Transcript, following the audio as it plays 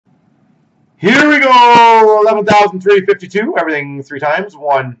Here we go. 11,352. Everything 3 times.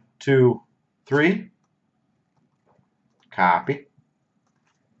 1, 2, 3. Copy.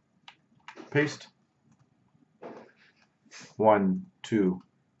 Paste. 1, 2,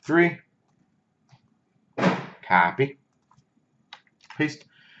 3. Copy. Paste.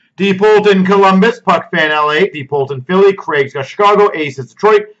 D. Polton, Columbus. Puck fan, LA. D. Polton, Philly. Craig's got Chicago. Ace is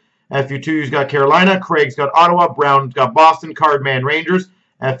Detroit. FU2's got Carolina. Craig's got Ottawa. Brown's got Boston. Cardman, Rangers.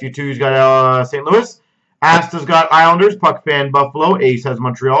 FU2's got St. Louis. Asta's got Islanders. Puck fan, Buffalo. Ace has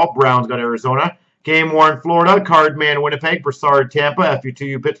Montreal. Brown's got Arizona. Game worn, Florida. Cardman, Winnipeg. Broussard, Tampa.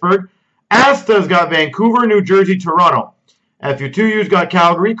 FU2U, Pittsburgh. Asta's got Vancouver, New Jersey, Toronto. FU2U's got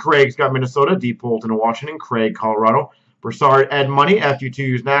Calgary. Craig's got Minnesota. D. Polton, Washington. Craig, Colorado. Broussard, Ed Money.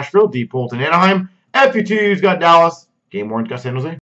 FU2U's Nashville. D. Polton, Anaheim. FU2U's got Dallas. Game worn's got San Jose.